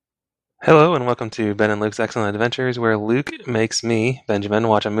Hello and welcome to Ben and Luke's Excellent Adventures, where Luke makes me, Benjamin,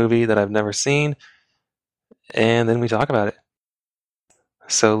 watch a movie that I've never seen, and then we talk about it.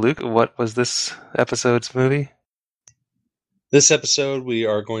 So, Luke, what was this episode's movie? This episode, we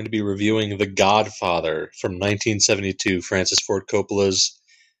are going to be reviewing The Godfather from 1972, Francis Ford Coppola's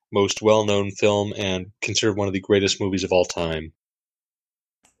most well-known film and considered one of the greatest movies of all time.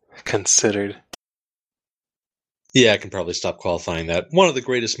 Considered. Yeah, I can probably stop qualifying that. One of the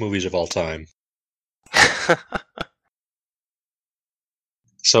greatest movies of all time.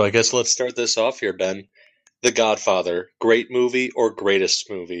 So I guess let's start this off here, Ben. The Godfather, great movie or greatest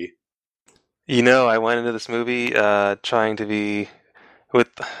movie? I went into this movie trying to be with.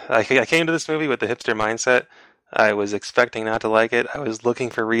 I came to this movie with the hipster mindset. I was expecting not to like it. I was looking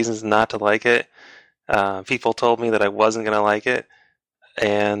for reasons not to like it. People told me that I wasn't going to like it,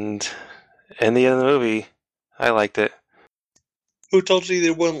 and in the end of the movie, I liked it. Who told you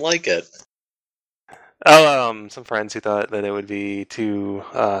they wouldn't like it? Some friends who thought that it would be too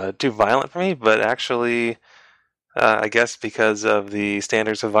violent for me, but actually, I guess because of the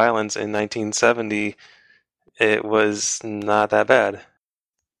standards of violence in 1970, it was not that bad.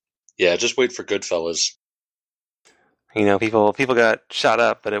 Yeah, just wait for Goodfellas. People got shot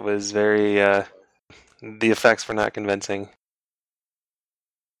up, but it was very the effects were not convincing.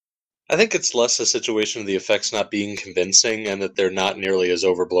 I think it's less a situation of the effects not being convincing and that they're not nearly as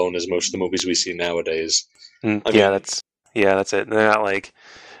overblown as most of the movies we see nowadays. I Yeah, mean, that's it. They're not like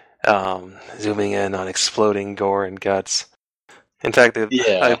zooming in on exploding gore and guts. In fact,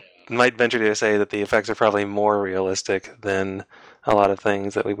 yeah. I might venture to say that the effects are probably more realistic than a lot of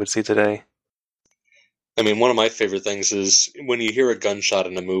things that we would see today. I mean, one of my favorite things is when you hear a gunshot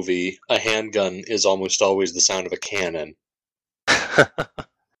in a movie, a handgun is almost always the sound of a cannon.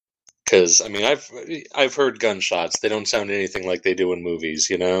 Because I mean, I've heard gunshots; they don't sound anything like they do in movies.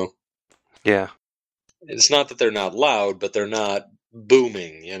 You know, Yeah. it's not that they're not loud, but they're not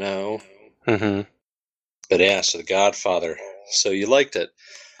booming. You know. Mm-hmm. But yeah, so The Godfather. So you liked it.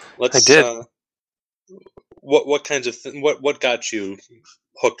 I Let's. did. What kinds of what got you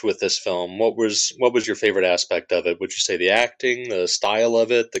hooked with this film? What was your favorite aspect of it? Would you say the acting, the style of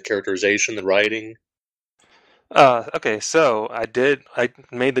it, the characterization, the writing? Okay, so I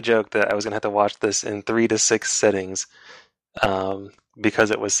made the joke that I was gonna have to watch this in 3 to 6 sittings,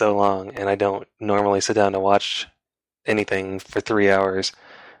 because it was so long, and I don't normally sit down to watch anything for 3 hours.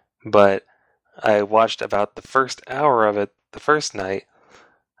 But I watched about the first hour of it the first night,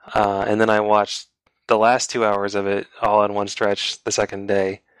 and then I watched the last 2 hours of it all in one stretch the second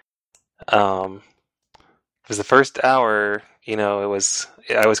day. Because the first hour, I was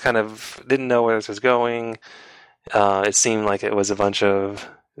kind of didn't know where this was going. It seemed like it was a bunch of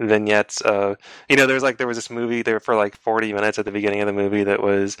vignettes. There was this movie there for like 40 minutes at the beginning of the movie that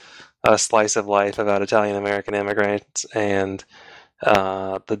was a slice of life about Italian American immigrants, and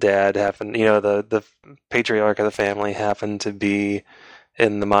the dad happened, the patriarch of the family happened to be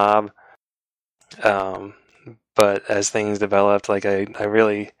in the mob. Um, but as things developed, I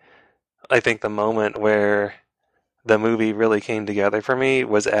think the moment where the movie really came together for me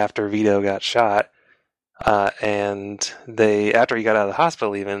was after Vito got shot. And after he got out of the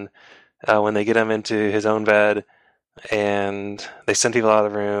hospital, even when they get him into his own bed and they send people out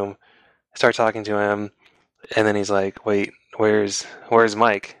of the room, start talking to him, and then he's like, "Wait, where's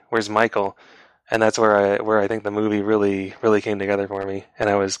Mike? Where's Michael?" And that's where I think the movie really really came together for me, and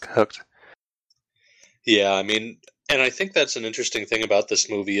I was hooked. Yeah, I mean, and I think that's an interesting thing about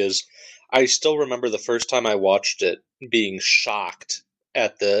this movie is I still remember the first time I watched it being shocked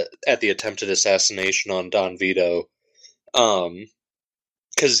at the attempted assassination on Don Vito.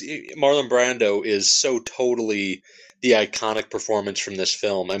 Because Marlon Brando is so totally the iconic performance from this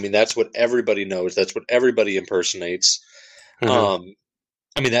film. I mean, that's what everybody knows. That's what everybody impersonates. Hmm. Um,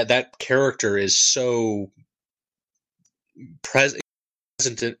 I mean that character is so present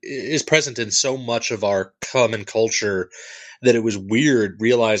is present in so much of our common culture that it was weird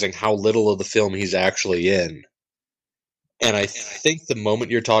realizing how little of the film he's actually in. And I think the moment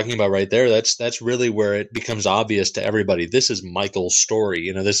you're talking about right there, that's really where it becomes obvious to everybody. This is Michael's story.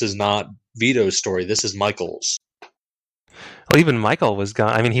 You know, this is not Vito's story. This is Michael's. Well, even Michael was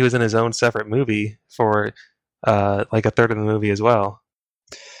gone. I mean, he was in his own separate movie for like a third of the movie as well.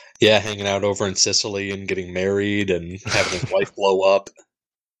 Yeah, hanging out over in Sicily and getting married and having his wife blow up.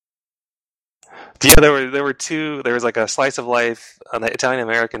 Yeah, there were two. There was like a slice of life, an Italian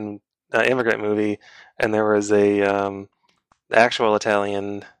American immigrant movie, and there was a actual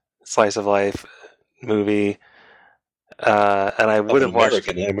Italian slice of life movie. And I of would an have watched,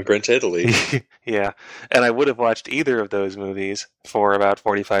 American immigrant to Italy. yeah, and I would have watched either of those movies for about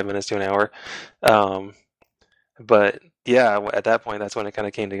 45 minutes to an hour. Um, but yeah, at that point, that's when it kind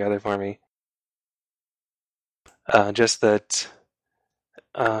of came together for me. Just that,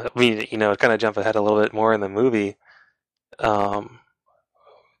 I mean, kind of jump ahead a little bit more in the movie. Um,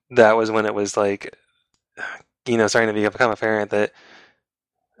 that was when it was like, starting to become apparent that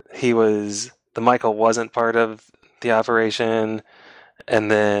the Michael wasn't part of the operation,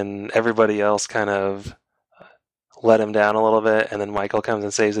 and then everybody else kind of let him down a little bit, and then Michael comes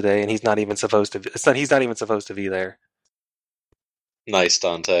and saves the day, and he's not even supposed to. He's not even supposed to be there. Nice,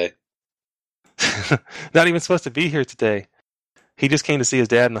 Dante. Not even supposed to be here today. He just came to see his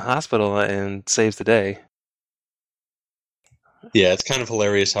dad in the hospital and saves the day. Yeah, it's kind of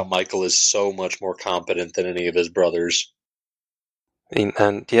hilarious how Michael is so much more competent than any of his brothers.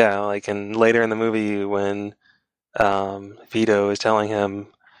 And yeah, and later in the movie when Vito is telling him,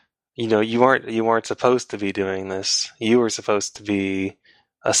 you weren't supposed to be doing this. You were supposed to be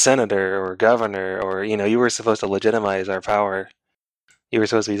a senator or governor, or you were supposed to legitimize our power. You were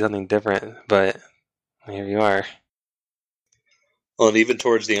supposed to be something different, but here you are. Well, and even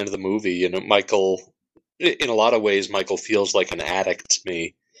towards the end of the movie, Michael, in a lot of ways, Michael feels like an addict to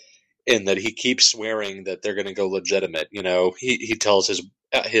me in that he keeps swearing that they're going to go legitimate. He tells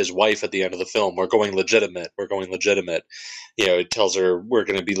his wife at the end of the film, "We're going legitimate. We're going legitimate." He tells her, "We're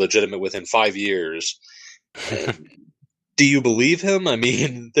going to be legitimate within 5 years." Do you believe him? I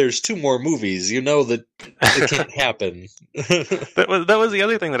mean, there's two more movies. You know that it can't happen. That was the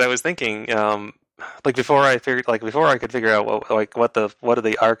other thing that I was thinking. Before I could figure out what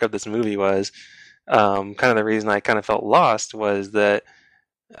the arc of this movie was. Kind of the reason I kind of felt lost was that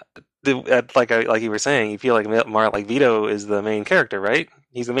like you were saying, you feel like Vito is the main character, right?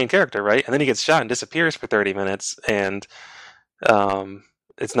 He's the main character, right? And then he gets shot and disappears for 30 minutes, and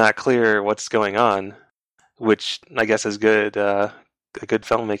it's not clear what's going on, which I guess is good. A good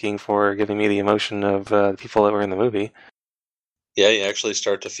filmmaking for giving me the emotion of the people that were in the movie. Yeah, you actually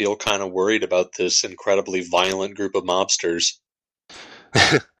start to feel kind of worried about this incredibly violent group of mobsters.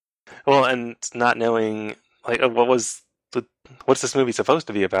 Well, and not knowing what's this movie supposed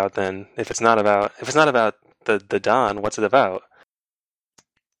to be about then? If it's not about the Don, what's it about?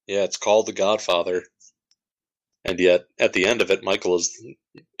 Yeah, it's called The Godfather. And yet, at the end of it, Michael is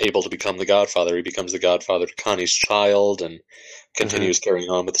able to become the Godfather. He becomes the Godfather to Connie's child and Hmm. continues carrying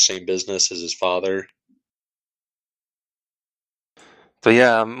on with the same business as his father. But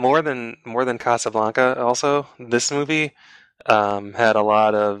yeah, more than Casablanca. Also, this movie had a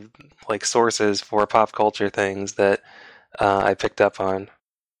lot of sources for pop culture things that I picked up on.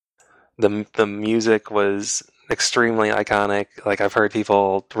 The music was extremely iconic. Like I've heard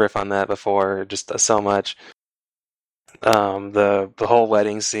people riff on that before, just so much. The whole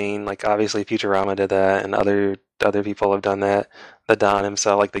wedding scene, like obviously Futurama did that, and other people have done that. The Don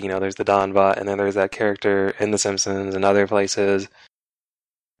himself, there's the Don bot, and then there's that character in The Simpsons and other places.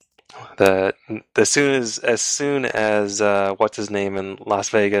 That as soon as what's his name in Las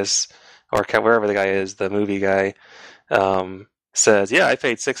Vegas or wherever the guy is, the movie guy, says, "Yeah, I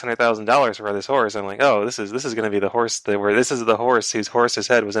paid $600,000 for this horse." I'm like, "Oh, this is going to be the horse this is the horse whose horse's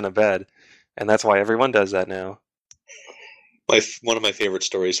head was in a bed," and that's why everyone does that now. One of my favorite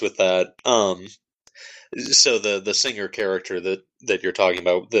stories with that. So the singer character that you're talking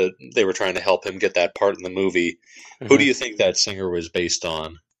about, they were trying to help him get that part in the movie. Who do Hmm. you think that singer was based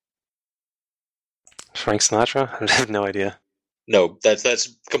on? Frank Sinatra? I have no idea. No,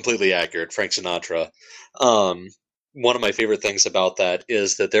 that's completely accurate. Frank Sinatra. Um, One of my favorite things about that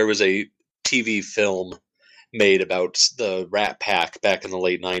is that there was a TV film made about the Rat Pack back in the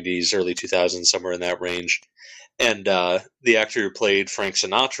late '90s, early 2000s, somewhere in that range. And the actor who played Frank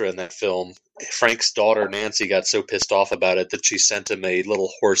Sinatra in that film, Frank's daughter Nancy got so pissed off about it that she sent him a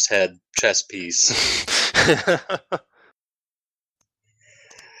little horse head chess piece.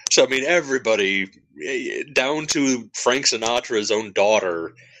 So I mean, everybody, down to Frank Sinatra's own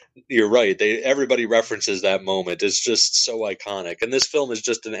daughter. You're right. Everybody references that moment. It's just so iconic, and this film is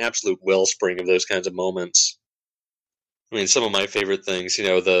just an absolute wellspring of those kinds of moments. I mean, some of my favorite things,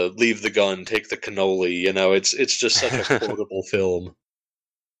 the leave the gun, take the cannoli. It's just such a quotable film.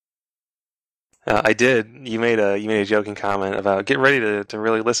 I did. You made a joking comment about get ready to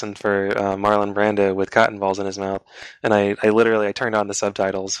really listen for Marlon Brando with cotton balls in his mouth, and I literally I turned on the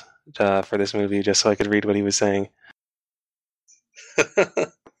subtitles for this movie just so I could read what he was saying.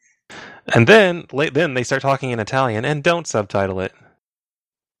 And then they start talking in Italian and don't subtitle it.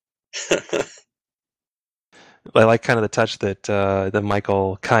 I like kind of the touch that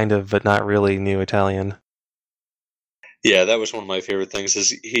Michael kind of but not really knew Italian. Yeah, that was one of my favorite things. Is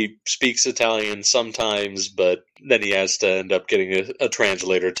he speaks Italian sometimes, but then he has to end up getting a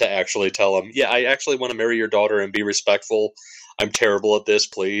translator to actually tell him, "Yeah, I actually want to marry your daughter and be respectful. I'm terrible at this,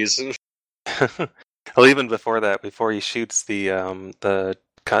 please." Well, even before that, before he shoots the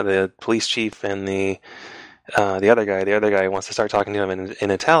kind of the police chief and the other guy wants to start talking to him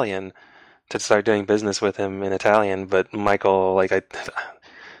in Italian to start doing business with him in Italian, but Michael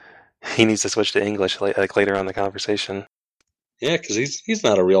he needs to switch to English like later on in the conversation. Yeah, because he's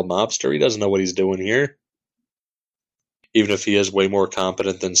not a real mobster. He doesn't know what he's doing here, even if he is way more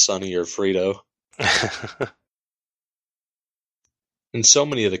competent than Sonny or Frito. And so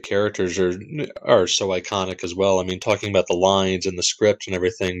many of the characters are so iconic as well. I mean, talking about the lines and the script and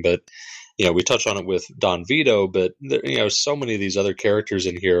everything, but we touch on it with Don Vito, but so many of these other characters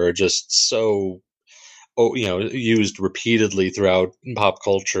in here are just so used repeatedly throughout pop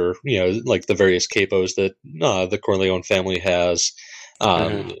culture. Like the various capos that the Corleone family has.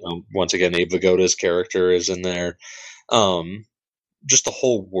 Hmm. Once again, Abe Vigoda's character is in there. Just the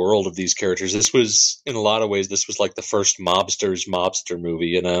whole world of these characters. This was, in a lot of ways, this was like the first mobster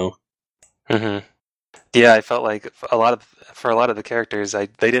movie. Hmm. Yeah, I felt like for a lot of the characters, they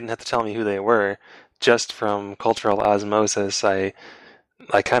didn't have to tell me who they were. Just from cultural osmosis, I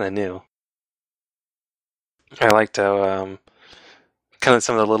kind of knew. I liked how kind of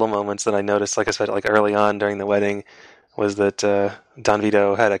some of the little moments that I noticed, like I said, like early on during the wedding, was that Don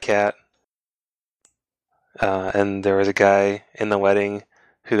Vito had a cat, and there was a guy in the wedding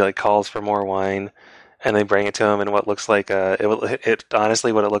who like calls for more wine, and they bring it to him, and what looks like it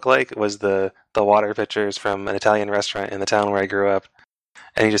honestly what it looked like was the water pitchers from an Italian restaurant in the town where I grew up,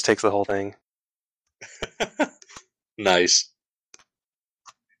 and he just takes the whole thing. Nice.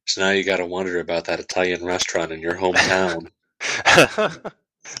 So now you got to wonder about that Italian restaurant in your hometown.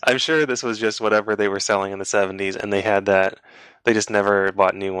 I'm sure this was just whatever they were selling in the 70s, and they had that. They just never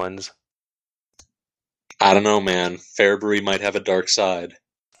bought new ones. I don't know, man. Fairbury might have a dark side.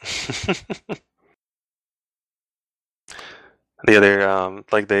 The other,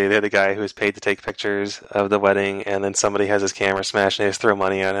 like they had the guy who was paid to take pictures of the wedding, and then somebody has his camera smashed, and they just throw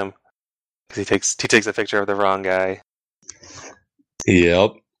money at him because he takes a picture of the wrong guy.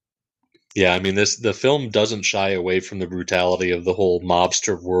 Yep. Yeah, I mean the film doesn't shy away from the brutality of the whole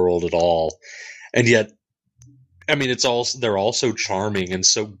mobster world at all. And yet, I mean, they're all so charming and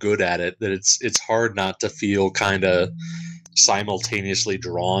so good at it that it's hard not to feel kind of simultaneously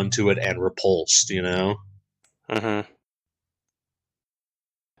drawn to it and repulsed. Hmm.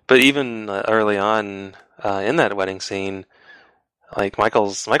 But even early on in that wedding scene, like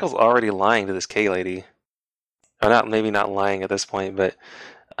Michael's already lying to this K lady. Or not, maybe not lying at this point, but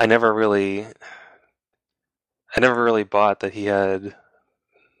I never really, I never really bought that he had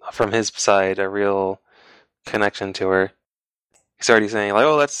from his side a real connection to her. He's already saying like,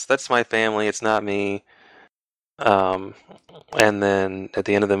 "Oh, that's my family. It's not me." Um, and then at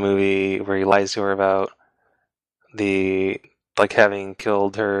the end of the movie, where he lies to her about the like having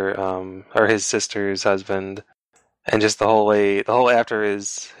killed her or his sister's husband, and just the whole after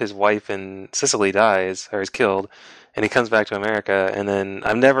his wife in Sicily dies or is killed, and he comes back to America, and then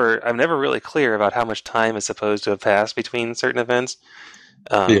I'm never really clear about how much time is supposed to have passed between certain events.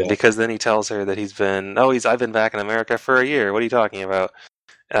 Yeah. Because then he tells her that I've been back in America for a year. What are you talking about?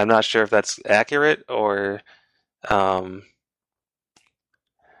 And I'm not sure if that's accurate or um,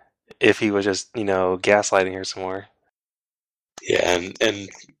 if he was just, gaslighting her some more. Yeah, and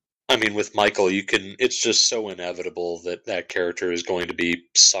I mean with Michael, it's just so inevitable that that character is going to be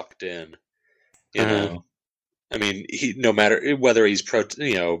sucked in, you Hmm. know. I mean, he no matter whether he's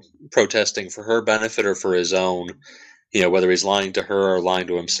protesting for her benefit or for his own, whether he's lying to her or lying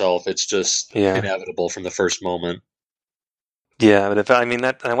to himself, it's just Yeah. inevitable from the first moment. Yeah, but I mean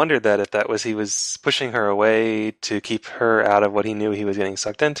that I wondered that if that was he was pushing her away to keep her out of what he knew he was getting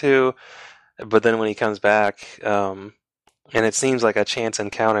sucked into, but then when he comes back, and it seems like a chance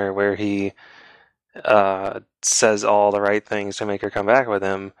encounter where he says all the right things to make her come back with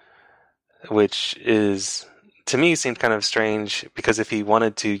him, which is to me seemed kind of strange because if he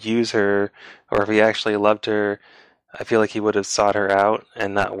wanted to use her or if he actually loved her, I feel like he would have sought her out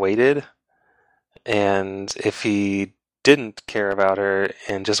and not waited. And if he didn't care about her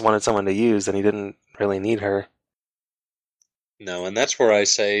and just wanted someone to use, then he didn't really need her. No, and that's where I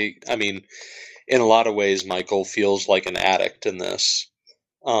say, I mean, in a lot of ways, Michael feels like an addict in this.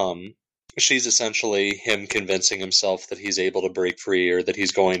 Um, she's essentially him convincing himself that he's able to break free or that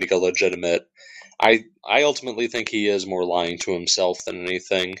he's going to go legitimate. I ultimately think he is more lying to himself than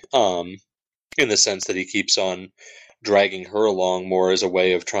anything. In the sense that he keeps on dragging her along more as a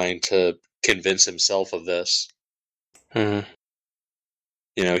way of trying to convince himself of this. Mm-hmm.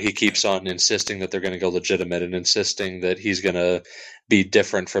 He keeps on insisting that they're going to go legitimate and insisting that he's going to be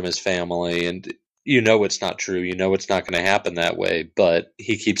different from his family. And it's not true. It's not going to happen that way. But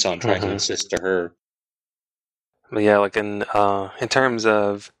he keeps on trying to Mm-hmm. insist to her. But yeah, like in terms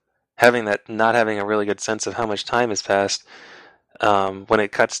of having that, not having a really good sense of how much time has passed, when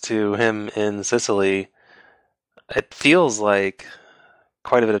it cuts to him in Sicily, it feels like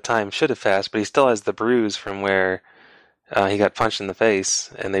quite a bit of time should have passed, but he still has the bruise from where he got punched in the face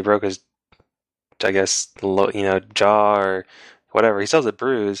and they broke his, I guess, jaw or whatever. He still has a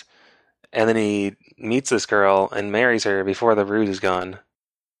bruise, and then he meets this girl and marries her before the bruise is gone.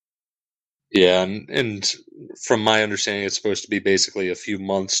 Yeah, and from my understanding, it's supposed to be basically a few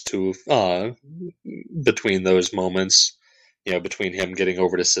months to between those moments. Between him getting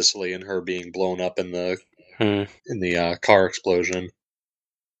over to Sicily and her being blown up in the Hmm. car explosion.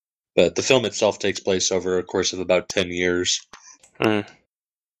 But the film itself takes place over a course of about 10 years. Hmm.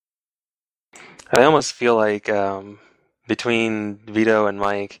 I almost feel like between Vito and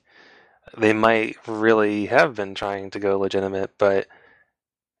Mike, they might really have been trying to go legitimate, but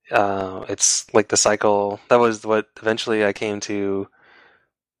it's like the cycle. That was what eventually I came to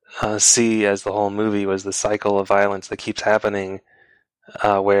see as the whole movie was the cycle of violence that keeps happening,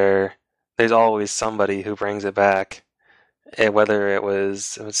 where there's always somebody who brings it back. Whether it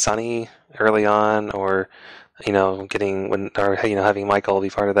was Sonny early on, or getting when or having Michael be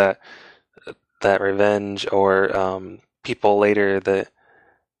part of that revenge, or people later that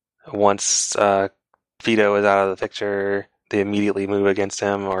once Vito is out of the picture, they immediately move against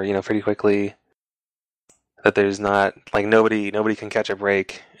him, or pretty quickly. That there's not like nobody can catch a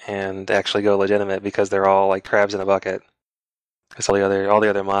break and actually go legitimate because they're all like crabs in a bucket. Because all the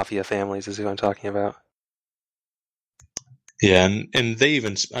other mafia families is who I'm talking about. Yeah, and they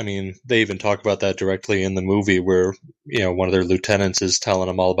even talk about that directly in the movie where one of their lieutenants is telling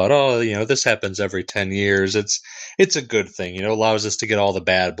them all about, oh, this happens every 10 years. It's a good thing, allows us to get all the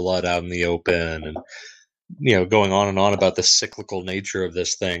bad blood out in the open, and going on and on about the cyclical nature of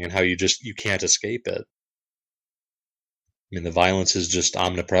this thing and how you can't escape it. The violence is just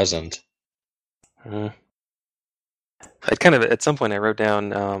omnipresent. Mhm. I kind of at some point I wrote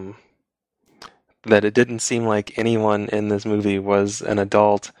down that it didn't seem like anyone in this movie was an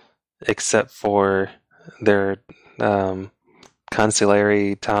adult except for their um,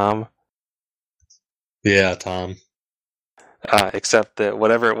 consigliere Tom. Yeah, Tom. Except that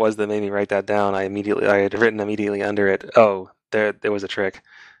whatever it was that made me write that down, I had written immediately under it. Oh, there was a trick.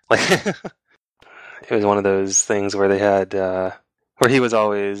 Like it was one of those things where they had where he was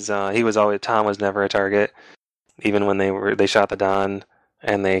always Tom was never a target, even when they shot the Don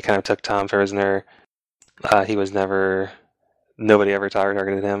and they kind of took Tom prisoner. He was never nobody ever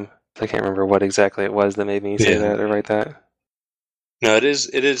targeted him. I can't remember what exactly it was that made me say Yeah. that or write that. No, it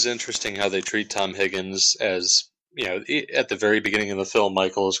is interesting how they treat Tom Higgins as, at the very beginning of the film,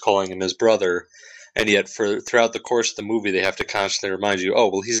 Michael is calling him his brother, and yet throughout the course of the movie, they have to constantly remind you, oh,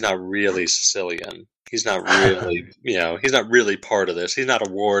 well, he's not really Sicilian. He's not really, he's not really part of this. He's not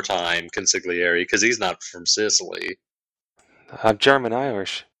a wartime consigliere because he's not from Sicily. I'm German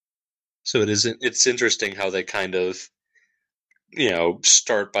Irish. So it's interesting how they kind of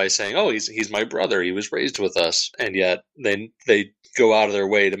start by saying, "Oh, he's my brother. He was raised with us," and yet then they go out of their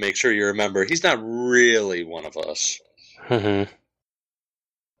way to make sure you remember he's not really one of us. Mm-hmm.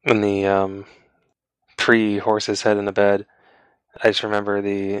 When the pre horse's head in the bed, I just remember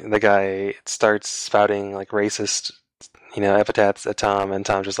the guy starts spouting like racist, epithets at Tom, and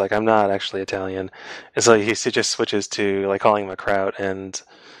Tom's just like, "I'm not actually Italian," and so he just switches to like calling him a kraut and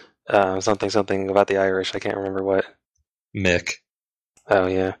something about the Irish. I can't remember what. Mick. Oh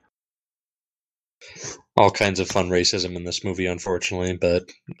yeah. All kinds of fun racism in this movie, unfortunately,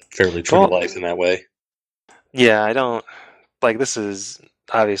 but fairly true to Well, life in that way. yeah, I don't like this is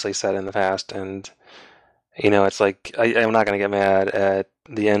obviously set in the past, and it's like I'm not gonna get mad at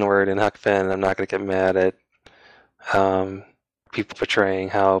the N word in Huck Finn. I'm not gonna get mad at um, people portraying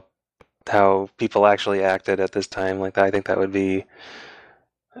how people actually acted at this time. Like I think that would be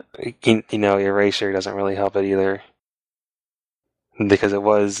erasure doesn't really help it either because it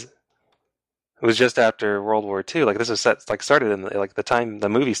was just after World War II. Like this was started in like the time the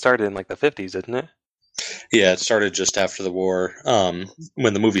movie started in like the 50s, didn't it? Yeah, it started just after the war.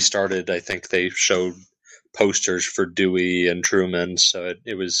 When the movie started, I think they showed posters for Dewey and Truman, so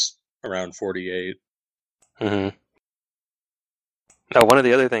it was around 48. Mm-hmm. Now, one of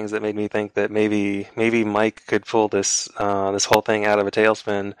the other things that made me think that maybe Mike could pull this whole thing out of a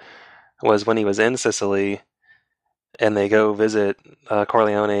tailspin was when he was in Sicily and they go visit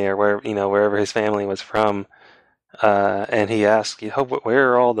Corleone or wherever his family was from. and he asked,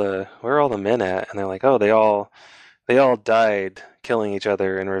 where are all the men at? And they're like, oh, they all died killing each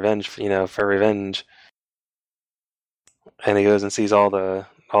other in revenge, for revenge. And he goes and sees like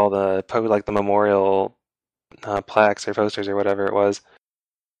the memorial plaques or posters or whatever it was,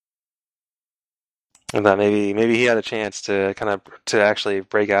 and that maybe he had a chance to kind of to actually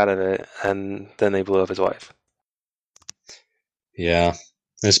break out of it, and then they blew up his wife. Yeah,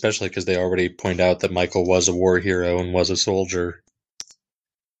 especially because they already point out that Michael was a war hero and was a soldier.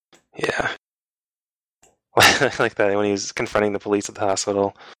 Yeah, like that when he was confronting the police at the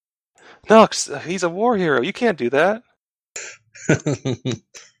hospital. No, he's a war hero. You can't do that.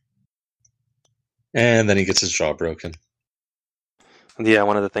 And then he gets his jaw broken. Yeah,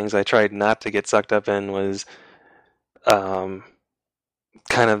 one of the things I tried not to get sucked up in was um,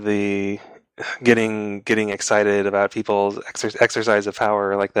 kind of the getting excited about people's exercise of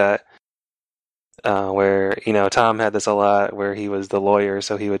power like that. Where Tom had this a lot, where he was the lawyer,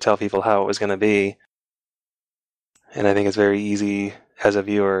 so he would tell people how it was going to be, and I think it's very easy as a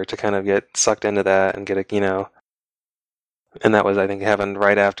viewer to kind of get sucked into that and get a. And that was, I think, happened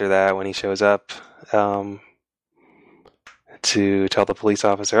right after that when he shows up to tell the police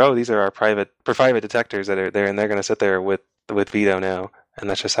officer, "Oh, these are our private detectives that are there, and they're going to sit there with Vito now, and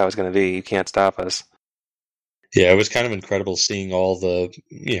that's just how it's going to be. You can't stop us." Yeah, it was kind of incredible seeing all the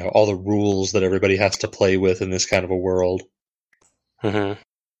all the rules that everybody has to play with in this kind of a world. Mm-hmm.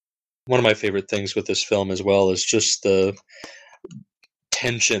 One of my favorite things with this film as well is just the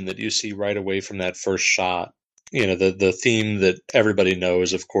tension that you see right away from that first shot. The theme that everybody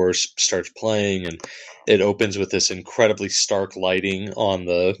knows, of course, starts playing, and it opens with this incredibly stark lighting on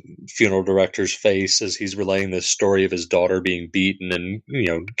the funeral director's face as he's relaying this story of his daughter being beaten and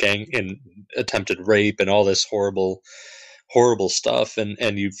gang and attempted rape and all this horrible stuff,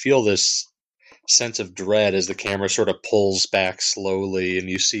 and you feel this sense of dread as the camera sort of pulls back slowly and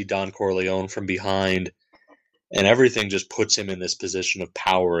you see Don Corleone from behind, and everything just puts him in this position of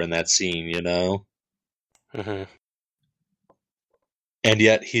power in that scene. Mm-hmm. And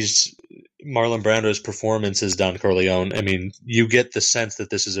yet he's Marlon Brando's performance as Don Corleone. I mean, you get the sense that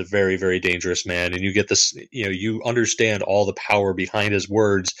this is a very, very dangerous man, and you get this, you understand all the power behind his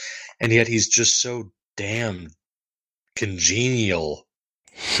words, and yet he's just so damn congenial.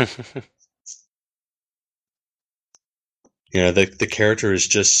 The character is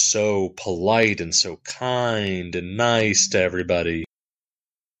just so polite and so kind and nice to everybody.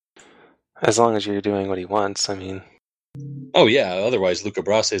 As long as you're doing what he wants, I mean. Oh yeah, otherwise Luca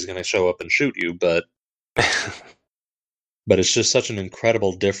Brasi is going to show up and shoot you, but it's just such an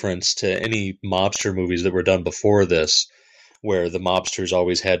incredible difference to any mobster movies that were done before this, where the mobsters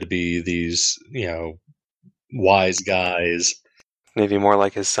always had to be these, wise guys. Maybe more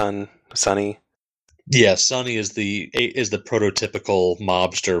like his son, Sonny. Yeah, Sonny is the prototypical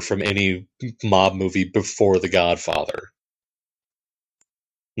mobster from any mob movie before The Godfather.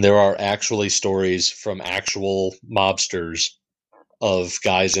 There are actually stories from actual mobsters of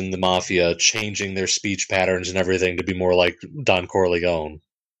guys in the mafia changing their speech patterns and everything to be more like Don Corleone.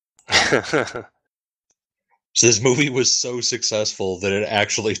 So this movie was so successful that it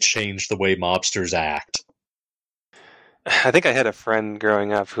actually changed the way mobsters act. I think I had a friend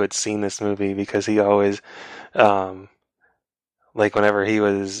growing up who had seen this movie because he always, um, like whenever he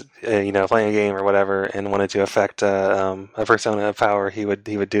was, playing a game or whatever and wanted to affect a persona of power, he would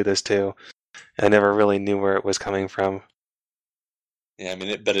do this too. And I never really knew where it was coming from. Yeah, I mean,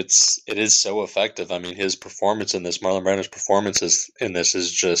 it is so effective. I mean, his performance in this, Marlon Brando's performance in this is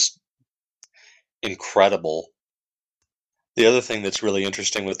just incredible. The other thing that's really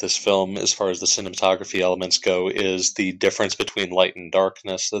interesting with this film, as far as the cinematography elements go, is the difference between light and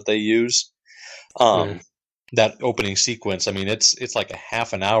darkness that they use. Mm, That opening sequence, I mean, it's like a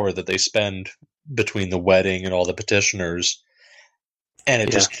half an hour that they spend between the wedding and all the petitioners, and it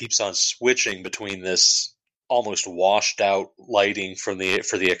yeah, just keeps on switching between this almost washed out lighting for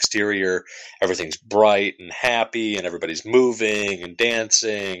the exterior. Everything's bright and happy, and everybody's moving and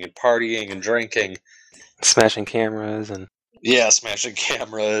dancing and partying and drinking. smashing cameras and Yeah, smashing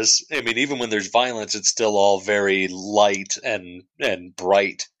cameras. I mean, even when there's violence, it's still all very light and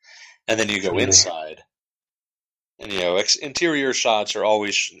bright. And then you go mm, inside, and interior shots are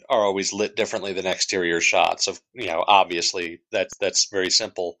always lit differently than exterior shots. Of obviously that's very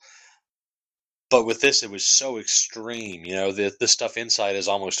simple. But with this, it was so extreme. The stuff inside is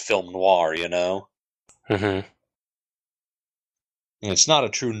almost film noir. mm-hmm. And it's not a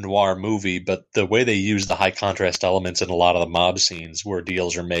true noir movie, but the way they use the high contrast elements in a lot of the mob scenes where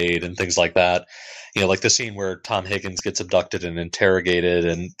deals are made and things like that, like the scene where Tom Higgins gets abducted and interrogated,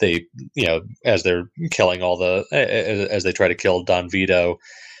 and they, as they're killing as they try to kill Don Vito,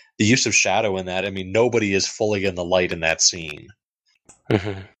 the use of shadow in that. I mean, nobody is fully in the light in that scene.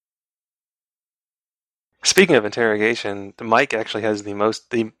 Mm-hmm. Speaking of interrogation, Mike actually has the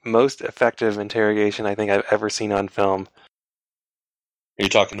most effective interrogation I think I've ever seen on film. Are you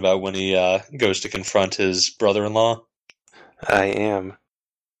talking about when he goes to confront his brother-in-law? I am.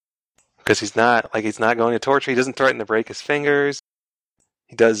 Because he's not going to torture. He doesn't threaten to break his fingers.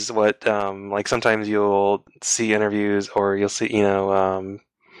 He does what like sometimes you'll see interviews or you'll see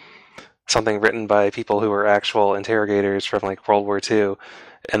something written by people who were actual interrogators from like World War II,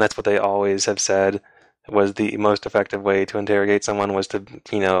 and that's what they always have said was the most effective way to interrogate someone was to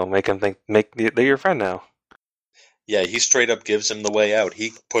make them think they're your friend now. Yeah, he straight up gives him the way out.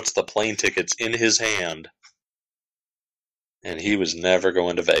 He puts the plane tickets in his hand, and he was never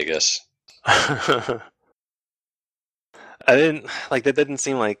going to Vegas. I didn't like that. Didn't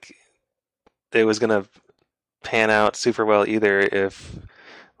seem like it was gonna pan out super well either. If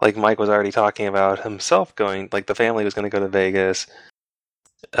like Mike was already talking about himself going, like the family was going to go to Vegas.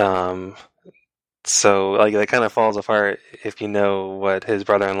 Um, so like that kind of falls apart if you know what his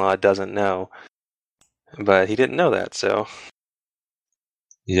brother-in-law doesn't know, but he didn't know that. So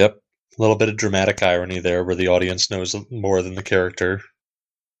Yep. A little bit of dramatic irony there where the audience knows more than the character.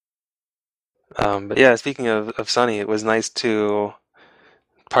 but yeah, speaking of Sonny, it was nice to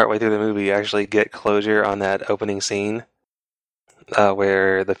partway through the movie actually get closure on that opening scene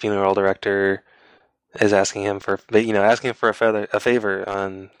where the funeral director is asking him for a favor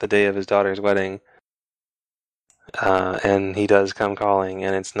on the day of his daughter's wedding, and he does come calling,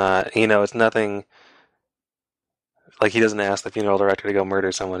 and it's not it's nothing like he doesn't ask the funeral director to go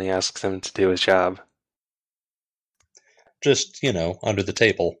murder someone. He asks him to do his job. Just, under the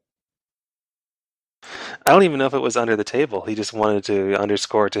table. I don't even know if it was under the table. He just wanted to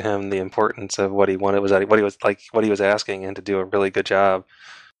underscore to him the importance of what he wanted was what he was asking, and to do a really good job.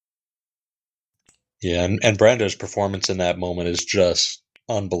 Yeah, and Brando's performance in that moment is just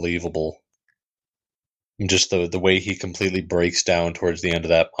unbelievable. And just the way he completely breaks down towards the end of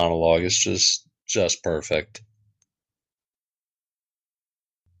that monologue is just perfect.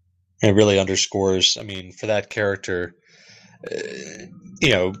 It really underscores, I mean, for that character,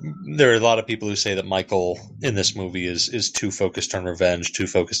 there are a lot of people who say that Michael in this movie is too focused on revenge, too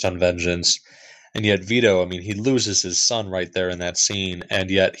focused on vengeance. And yet Vito, I mean, he loses his son right there in that scene,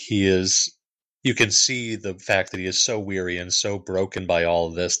 and yet you can see the fact that he is so weary and so broken by all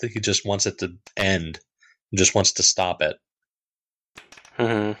of this that he just wants it to end, just wants to stop it.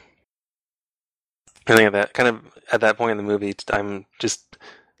 Mm-hmm. I think at that point in the movie, I'm just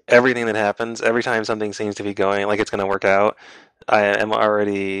everything that happens, every time something seems to be going like it's going to work out, I am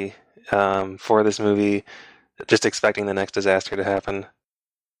already for this movie just expecting the next disaster to happen.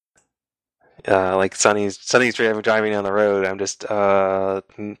 Like Sonny's driving down the road. I'm just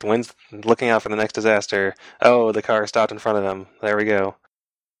when's looking out for the next disaster. Oh, the car stopped in front of him. There we go.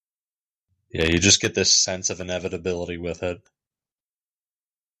 Yeah, you just get this sense of inevitability with it.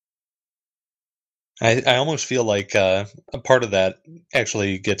 I almost feel like a part of that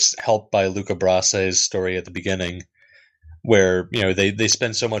actually gets helped by Luca Brasi's story at the beginning, where they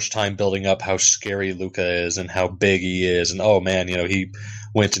spend so much time building up how scary Luca is and how big he is, and oh man, he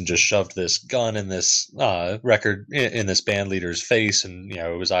went and just shoved this gun in this record in this band leader's face, and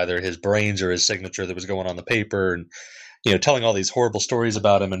it was either his brains or his signature that was going on the paper, and telling all these horrible stories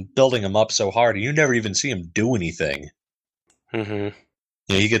about him and building him up so hard, and you never even see him do anything. Mm-hmm.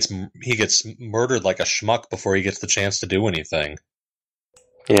 He gets murdered like a schmuck before he gets the chance to do anything.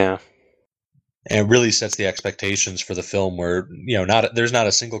 Yeah. And it really sets the expectations for the film where, there's not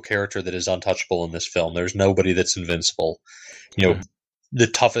a single character that is untouchable in this film. There's nobody that's invincible. The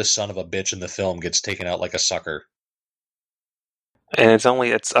toughest son of a bitch in the film gets taken out like a sucker. And it's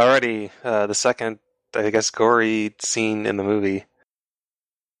already the second, I guess, gory scene in the movie.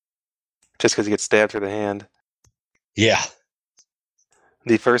 Just because he gets stabbed through the hand. Yeah.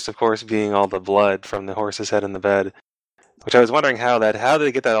 The first, of course, being all the blood from the horse's head in the bed. Which I was wondering how did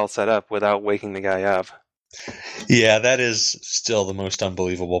they get that all set up without waking the guy up? Yeah, that is still the most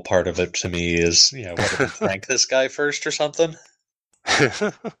unbelievable part of it to me is, what, did we prank this guy first or something?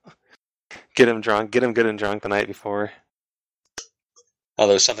 Get him drunk, get him good and drunk the night before.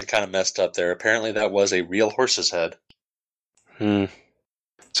 Although something kind of messed up there. Apparently that was a real horse's head. So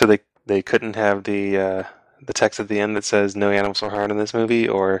they couldn't have the text at the end that says no animals were harmed in this movie,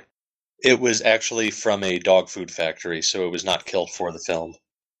 or It was actually from a dog food factory, so it was not killed for the film,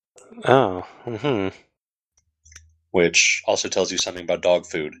 Oh, hmm. which also tells you something about dog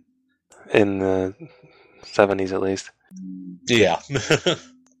food. In the 70s, at least. Yeah,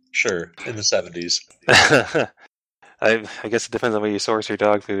 sure, in the 70s. I guess it depends on where you source your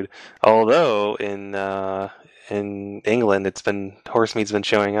dog food. Although in England, it's been horse meat's been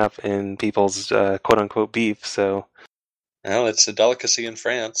showing up in people's quote unquote beef. So Well, it's a delicacy in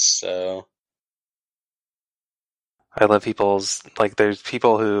France, so I love people's like. There's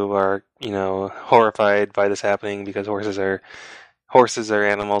people who are horrified by this happening because horses are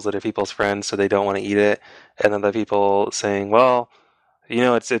animals that are people's friends, so they don't want to eat it. And then the people saying, well,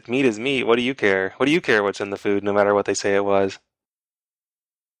 it's meat is meat. What do you care? What do you care what's in the food, no matter what they say it was?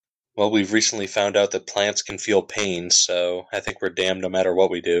 well, we've recently found out that plants can feel pain, so I think we're damned no matter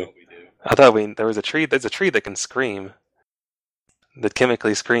what we do. I thought there was a tree. There's a tree that can scream, that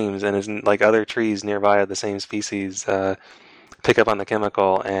chemically screams, and is like other trees nearby of the same species pick up on the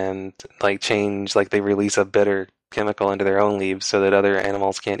chemical and like change, like they release a bitter chemical into their own leaves so that other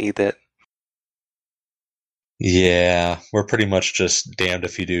animals can't eat it. Yeah, we're pretty much just damned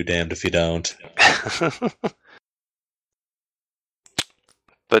if you do, damned if you don't.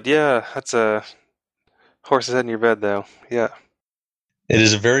 But yeah, that's a horse's head in your bed, though. Yeah. It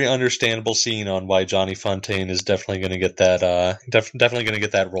is a very understandable scene on why Johnny Fontaine is definitely going to get that. Definitely going to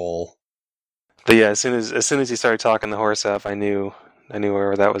get that role. But yeah, as soon as he started talking the horse up, I knew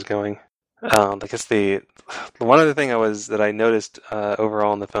where that was going. I guess the one other thing that I noticed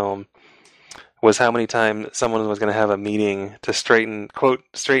overall in the film was how many times someone was going to have a meeting to straighten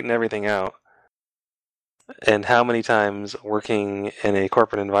everything out, and how many times working in a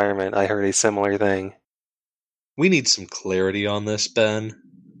corporate environment I heard a similar thing. We need some clarity on this, Ben.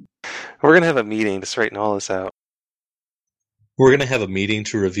 We're going to have a meeting to straighten all this out. We're going to have a meeting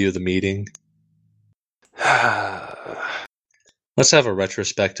to review the meeting. Let's have a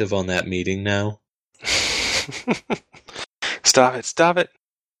retrospective on that meeting now. Stop it! Stop it!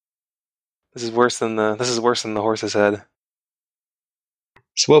 This is worse than the horse's head.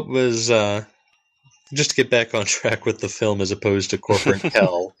 So what was just to get back on track with the film as opposed to corporate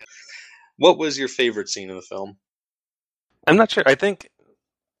hell? What was your favorite scene in the film? I'm not sure. I think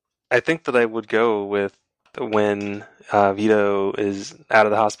that I would go with when Vito is out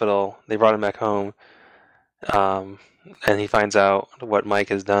of the hospital. They brought him back home, um, and he finds out what Mike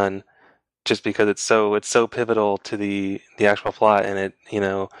has done. Just because it's so pivotal to the actual plot, and it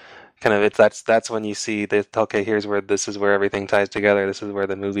kind of that's when you see that, okay, this is where everything ties together. This is where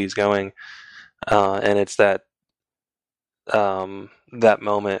the movie's going, and it's that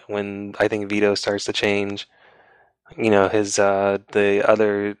moment when I think Vito starts to change. His the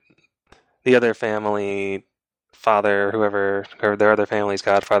other family, father, whoever, or their other family's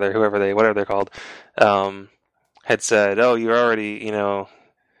godfather, whatever they're called, um, had said, "Oh, you're already,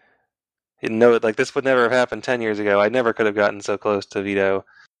 like this would never have happened 10 years ago. I never could have gotten so close to Vito."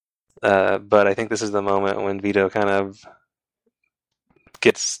 But I think this is the moment when Vito kind of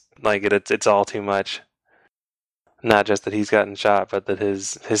gets like it's all too much. Not just that he's gotten shot, but that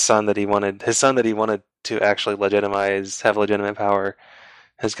his son that he wanted to actually have legitimate power,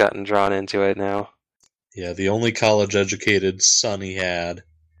 has gotten drawn into it now. Yeah, the only college-educated son he had.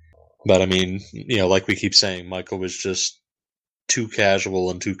 But I mean, like we keep saying, Michael was just too casual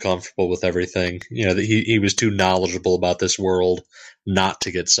and too comfortable with everything. That he was too knowledgeable about this world not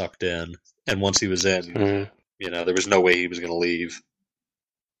to get sucked in. And once he was in, there was no way he was going to leave.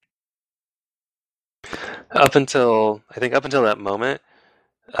 Up until that moment,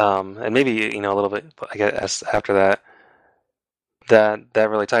 and maybe a little bit, I guess, after that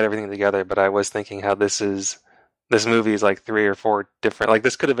really tied everything together. But I was thinking how this movie is like three or four different. Like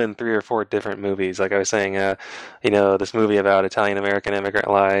this could have been three or four different movies. Like I was saying, this movie about Italian American immigrant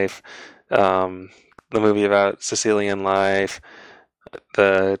life, the movie about Sicilian life,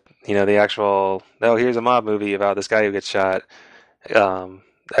 the actual here's a mob movie about this guy who gets shot.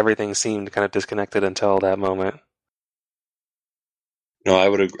 Everything seemed kind of disconnected until that moment. No, I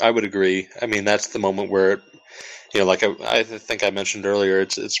would agree. I mean, that's the moment where, like I think I mentioned earlier,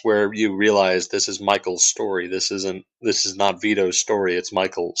 it's where you realize this is Michael's story. This is not Vito's story. It's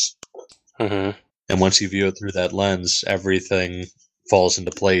Michael's. Mm-hmm. And once you view it through that lens, everything falls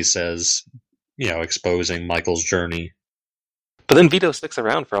into place as exposing Michael's journey. But then Vito sticks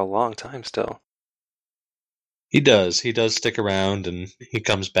around for a long time still. He does. He does stick around, and he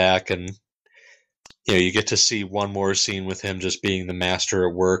comes back, and you get to see one more scene with him just being the master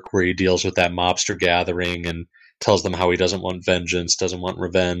at work, where he deals with that mobster gathering and tells them how he doesn't want vengeance, doesn't want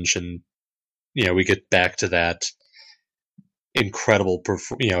revenge, and we get back to that incredible,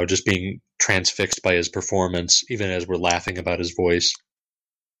 just being transfixed by his performance, even as we're laughing about his voice.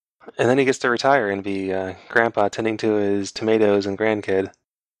 And then he gets to retire and be grandpa tending to his tomatoes and grandkid.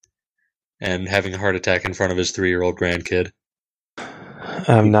 And having a heart attack in front of his 3-year-old grandkid.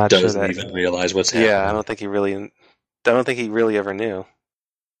 I'm He not sure doesn't that. even realize what's Yeah, I happening. don't think he really. I don't think he really ever knew.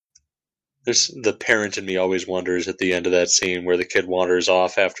 There's the parent in me always wonders at the end of that scene where the kid wanders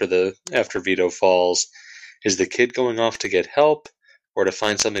off after Vito falls. Is the kid going off to get help or to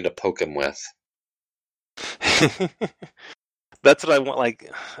find something to poke him with? That's what I want. Like,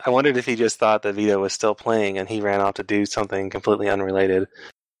 I wondered if he just thought that Vito was still playing and he ran off to do something completely unrelated,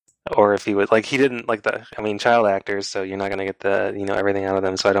 or if he would like he didn't like the. I mean, child actors, so you're not going to get the everything out of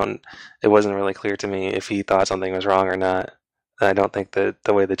them. So I don't. It wasn't really clear to me if he thought something was wrong or not. I don't think that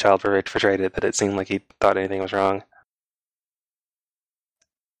the way the child portrayed it, that it seemed like he thought anything was wrong.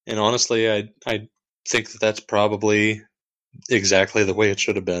 And honestly, I think that that's probably exactly the way it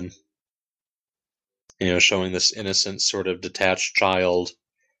should have been. Showing this innocent, sort of detached child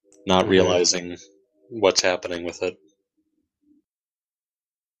not realizing what's happening with it.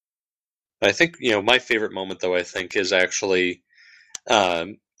 I think, my favorite moment, though, I think, is actually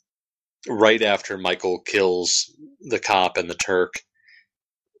um, right after Michael kills the cop and the Turk.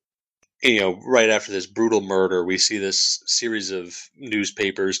 Right after this brutal murder, we see this series of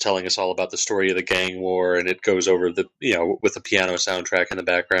newspapers telling us all about the story of the gang war, and it goes over with the piano soundtrack in the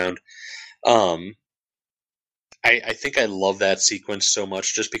background. I think I love that sequence so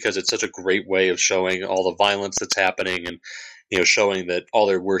much just because it's such a great way of showing all the violence that's happening and showing that all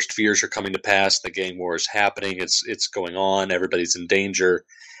their worst fears are coming to pass. The gang war is happening. It's going on. Everybody's in danger,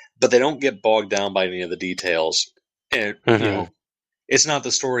 but they don't get bogged down by any of the details. And Mm-hmm. it's not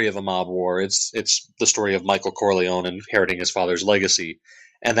the story of a mob war. It's the story of Michael Corleone inheriting his father's legacy.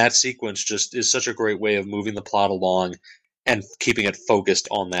 And that sequence just is such a great way of moving the plot along and keeping it focused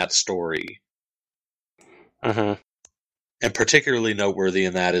on that story. Mm-hmm. And particularly noteworthy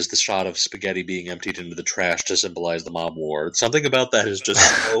in that is the shot of spaghetti being emptied into the trash to symbolize the mob war. Something about that is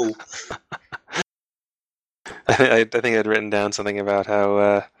just so. I think I'd written down something about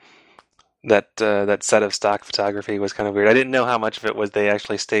how that set of stock photography was kind of weird. I didn't know how much of it was they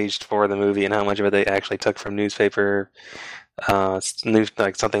actually staged for the movie and how much of it they actually took from newspaper news,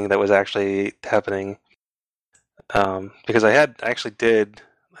 like something that was actually happening. Because I actually did.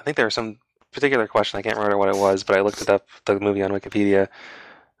 I think there was some particular question. I can't remember what it was, but I looked it up, the movie on Wikipedia,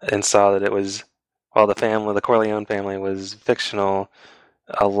 and saw that it was while the Corleone family was fictional.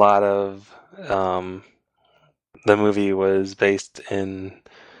 A lot of the movie was based in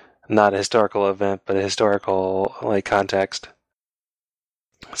not a historical event, but a historical like context.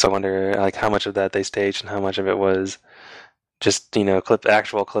 So I wonder like how much of that they staged and how much of it was just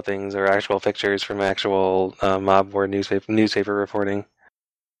actual clippings or actual pictures from actual mob war newspaper reporting.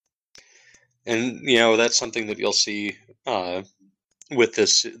 And that's something that you'll see with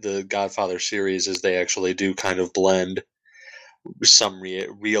the Godfather series is they actually do kind of blend some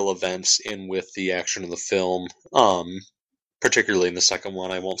real events in with the action of the film. Particularly in the second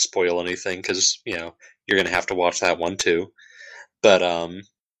one, I won't spoil anything because you're gonna have to watch that one too. But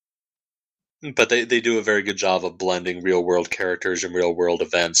they do a very good job of blending real world characters and real world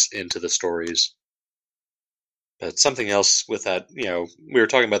events into the stories. But something else with that, we were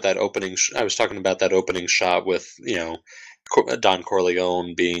talking about that opening. I was talking about that opening shot with Don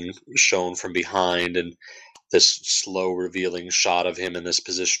Corleone being shown from behind and this slow revealing shot of him in this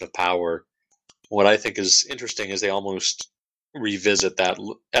position of power. What I think is interesting is they almost revisit that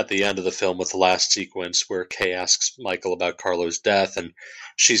at the end of the film with the last sequence where Kay asks Michael about Carlo's death, and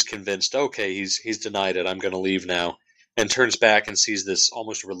she's convinced, okay, he's denied it. I'm going to leave now, and turns back and sees this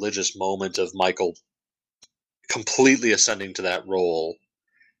almost religious moment of Michael completely ascending to that role,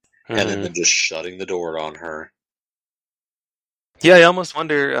 and then Mm-hmm. just shutting the door on her. Yeah, I almost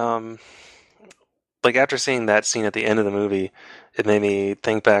wonder. Like after seeing that scene at the end of the movie, it made me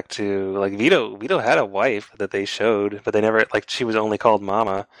think back to like Vito. Vito had a wife that they showed, but they never like she was only called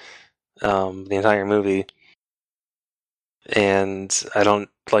Mama the entire movie, and I don't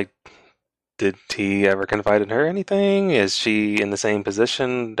like. Did he ever confide in her anything? Is she in the same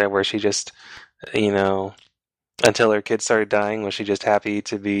position that where she just you know until her kids started dying was she just happy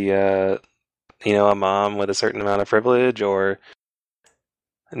to be a mom with a certain amount of privilege, or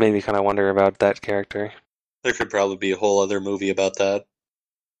it made me kind of wonder about that character. There could probably be a whole other movie about that.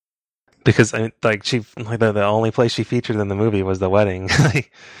 Because like she like the only place she featured in the movie was the wedding,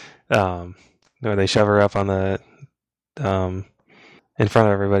 like, um, where they shove her up on the um in front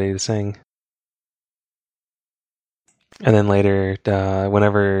of everybody to sing. And then later,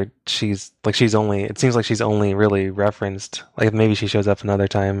 whenever she's only, it seems like she's only really referenced, like maybe she shows up another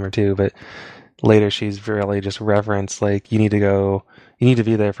time or two, but later she's really just referenced, like, you need to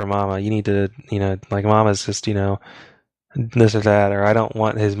be there for Mama. You need to, like, Mama's just, this or that, or I don't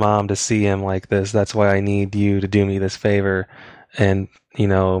want his mom to see him like this. That's why I need you to do me this favor and,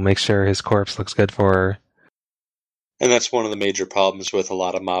 make sure his corpse looks good for her. And that's one of the major problems with a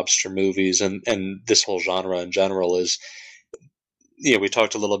lot of mobster movies and this whole genre in general is, we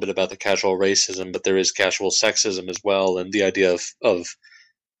talked a little bit about the casual racism, but there is casual sexism as well, and the idea of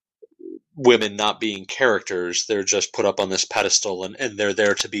women not being characters. They're just put up on this pedestal and they're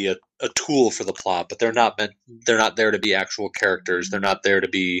there to be a tool for the plot, but they're not there to be actual characters. They're not there to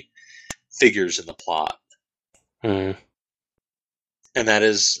be figures in the plot. Mm. And that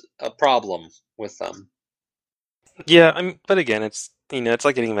is a problem with them. Yeah, but again, it's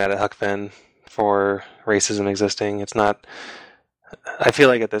like getting mad at Huck Finn for racism existing. It's not. I feel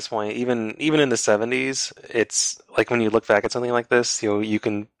like at this point, even in the '70s, it's like when you look back at something like this, you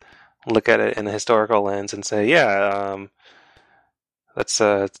can look at it in a historical lens and say, yeah, that's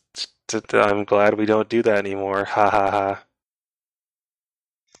I'm glad we don't do that anymore. Ha ha ha.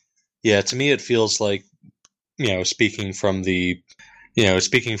 Yeah, to me it feels like, speaking from the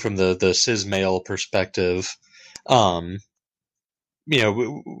cis male perspective, um,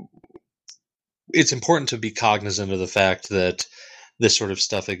 it's important to be cognizant of the fact that this sort of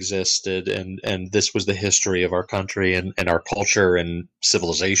stuff existed and this was the history of our country and our culture and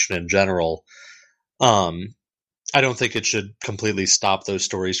civilization in general. Um, I don't think it should completely stop those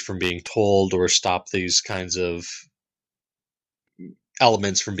stories from being told or stop these kinds of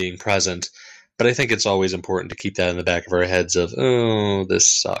elements from being present. But I think it's always important to keep that in the back of our heads of, oh,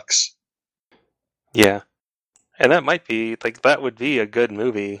 this sucks. Yeah, and that would be a good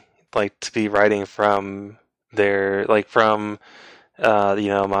movie, like to be writing from Mama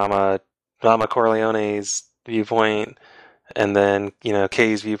Corleone's viewpoint, and then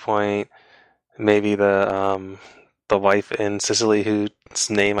Kay's viewpoint, maybe the wife in Sicily whose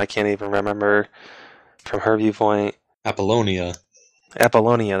name I can't even remember from her viewpoint. Apollonia.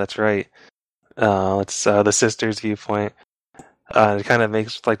 Apollonia, that's right. It's the sister's viewpoint. It kind of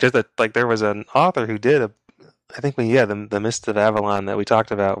makes like just like there was an author who did I think the Mist of Avalon that we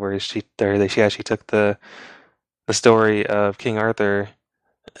talked about, where she actually took the story of King Arthur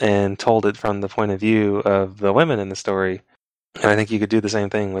and told it from the point of view of the women in the story. And I think you could do the same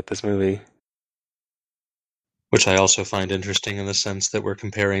thing with this movie. Which I also find interesting in the sense that we're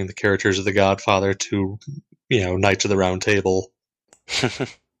comparing the characters of The Godfather to, Knights of the Round Table,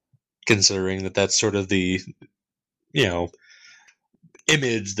 considering that that's sort of the, you know,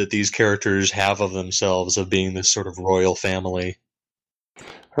 image that these characters have of themselves of being this sort of royal family.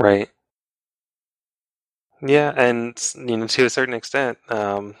 Right. Yeah, and to a certain extent,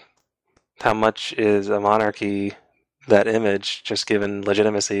 how much is a monarchy that image just given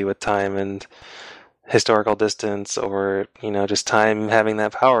legitimacy with time and historical distance, or just time having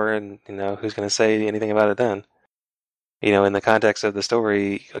that power, and who's going to say anything about it then? In the context of the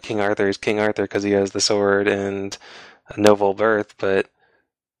story, King Arthur is King Arthur because he has the sword and a noble birth, but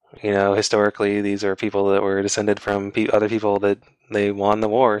historically these are people that were descended from other people that they won the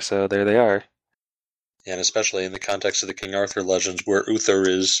war, so there they are. And especially in the context of the King Arthur legends, where Uther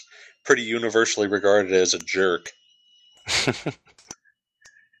is pretty universally regarded as a jerk.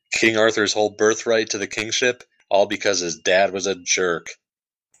 King Arthur's whole birthright to the kingship, all because his dad was a jerk.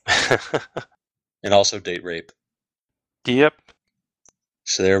 And also date rape. Yep.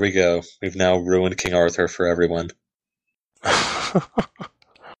 So there we go. We've now ruined King Arthur for everyone.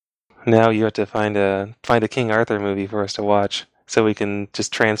 Now you have to find a King Arthur movie for us to watch, so we can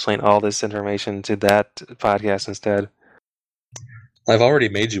just translate all this information to that podcast instead. I've already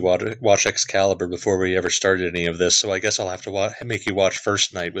made you watch Excalibur before we ever started any of this, so I guess I'll have to make you watch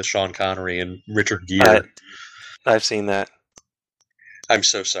First Night with Sean Connery and Richard Gere. I've seen that. I'm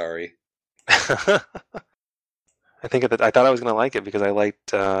so sorry. I thought I was going to like it because I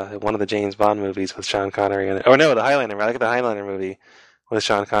liked one of the James Bond movies with Sean Connery in it. Oh no, the Highlander. I liked the Highlander movie with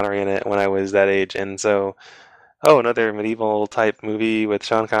Sean Connery in it when I was that age, and so another medieval type movie with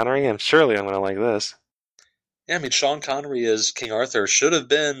Sean Connery, and surely I'm going to like this. Yeah, I mean, Sean Connery as King Arthur should have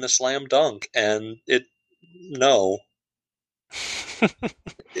been the slam dunk, and no,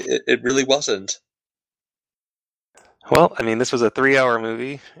 it really wasn't. Well, I mean, this was a 3-hour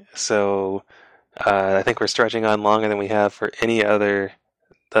movie, so I think we're stretching on longer than we have for any other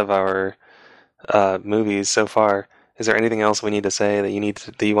of our movies so far. Is there anything else we need to say that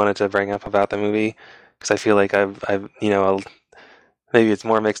you wanted to bring up about the movie? Because I feel like I've maybe it's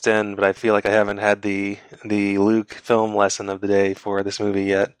more mixed in, but I feel like I haven't had the Luke film lesson of the day for this movie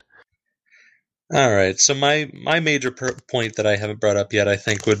yet. All right. So my major point that I haven't brought up yet, I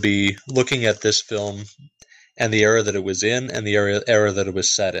think, would be looking at this film and the era that it was in and the era that it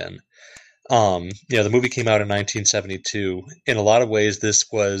was set in. The movie came out in 1972. In a lot of ways, this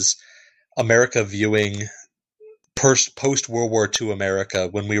was America viewing post World War II America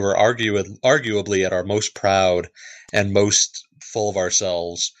when we were arguably at our most proud and most full of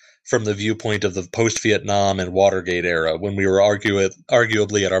ourselves from the viewpoint of the post Vietnam and Watergate era when we were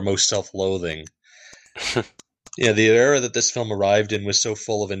arguably at our most self loathing. The era that this film arrived in was so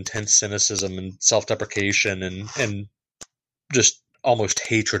full of intense cynicism and self deprecation and just almost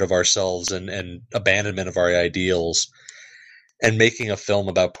hatred of ourselves and abandonment of our ideals. And making a film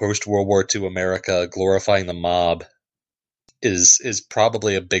about post World War II America glorifying the mob is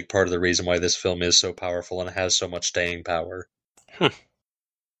probably a big part of the reason why this film is so powerful and has so much staying power.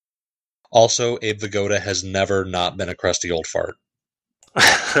 Also, Abe Vigoda has never not been a crusty old fart.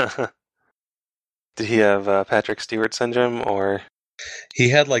 Did he have Patrick Stewart syndrome, or? He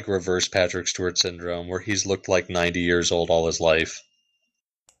had like reverse Patrick Stewart syndrome, where he's looked like 90 years old all his life.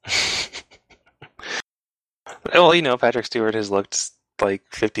 Well, Patrick Stewart has looked like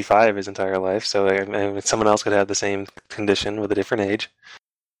 55 his entire life, so someone else could have the same condition with a different age.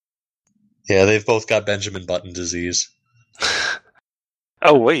 Yeah, they've both got Benjamin Button disease.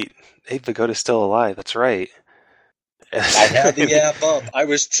 Oh, wait. Abe Vigoda's still alive. That's right. I had the app up. I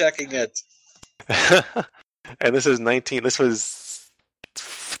was checking it. And this was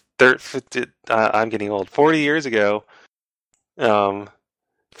I'm getting old. 40 years ago.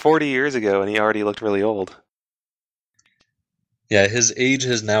 40 years ago, and he already looked really old. Yeah, his age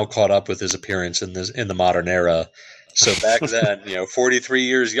has now caught up with his appearance in the modern era. So back then, 43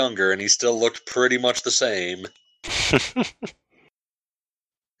 years younger, and he still looked pretty much the same.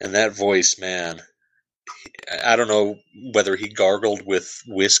 And that voice, man, I don't know whether he gargled with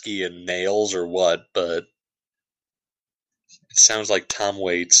whiskey and nails or what, but it sounds like Tom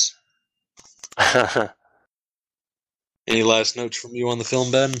Waits. Any last notes from you on the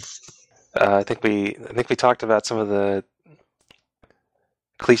film, Ben? I think we talked about some of the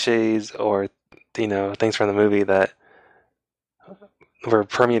cliches or things from the movie that were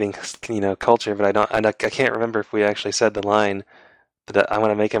permeating culture, but I can't remember if we actually said the line that I'm going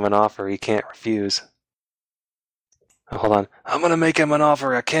to make him an offer he can't refuse. Oh, hold on, I'm going to make him an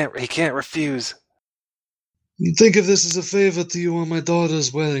offer he can't refuse. Think of this as a favor to you on my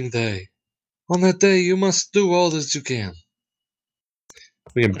daughter's wedding day. On that day, you must do all that you can.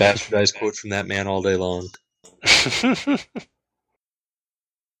 We can bastardize quotes from that man all day long. I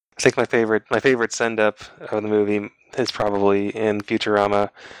think my favorite send up of the movie is probably in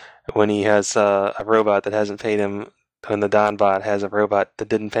Futurama when he has a robot that hasn't paid him. When the Donbot has a robot that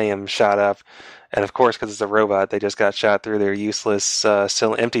didn't pay him shot up, and of course, because it's a robot, they just got shot through their useless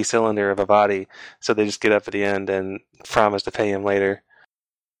empty cylinder of a body. So they just get up at the end and promise to pay him later.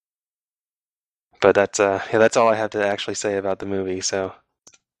 But that's all I have to actually say about the movie. So.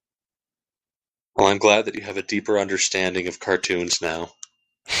 Well, I'm glad that you have a deeper understanding of cartoons now.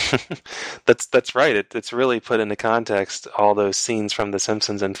 That's right. It's really put into context all those scenes from The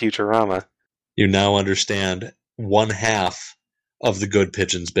Simpsons and Futurama. You now understand one half of the Good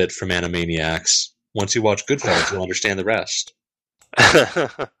Pigeons bit from Animaniacs. Once you watch Goodfellas, you'll understand the rest.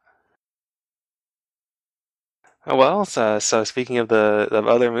 Well, so speaking of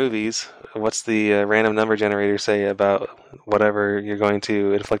other movies, what's the random number generator say about whatever you're going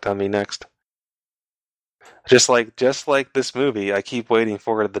to inflict on me next? Just like this movie, I keep waiting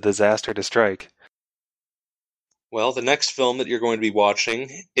for the disaster to strike. Well, the next film that you're going to be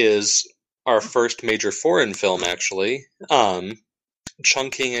watching is our first major foreign film, actually,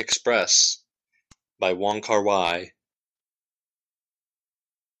 Chungking Express by Wong Kar-wai.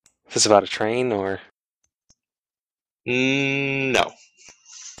 Is this about a train, or? No.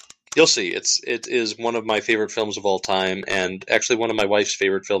 You'll see. It is one of my favorite films of all time, and actually one of my wife's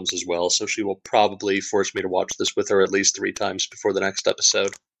favorite films as well, so she will probably force me to watch this with her at least 3 times before the next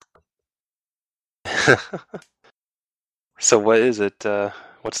episode. So what is it?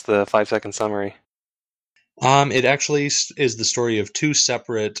 What's the 5-second summary? It actually is the story of 2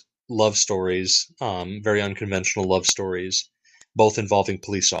 separate love stories, very unconventional love stories, both involving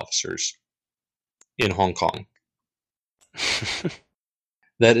police officers in Hong Kong.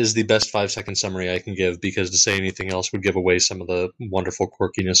 That is the best 5-second summary I can give, because to say anything else would give away some of the wonderful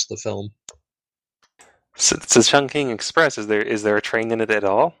quirkiness of the film. So Chungking Express, is there a train in it at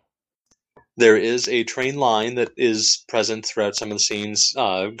all? There is a train line that is present throughout some of the scenes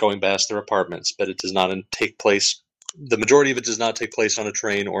going past their apartments, but it does not take place the majority of it does not take place on a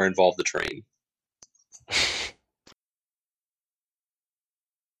train or involve the train.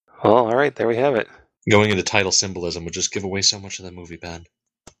 Well, all right, there we have it. Going into title symbolism would just give away so much of that movie, Ben.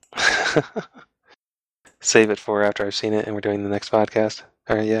 Save it for after I've seen it and we're doing the next podcast.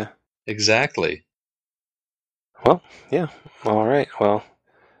 All right, yeah. Exactly. Well, yeah. All right. Well,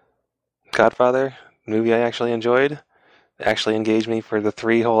 Godfather, movie I actually enjoyed, actually engaged me for the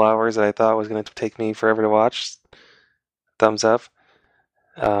 3 whole hours that I thought was going to take me forever to watch. Thumbs up.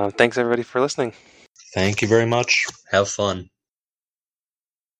 Thanks everybody for listening. Thank you very much. Have fun.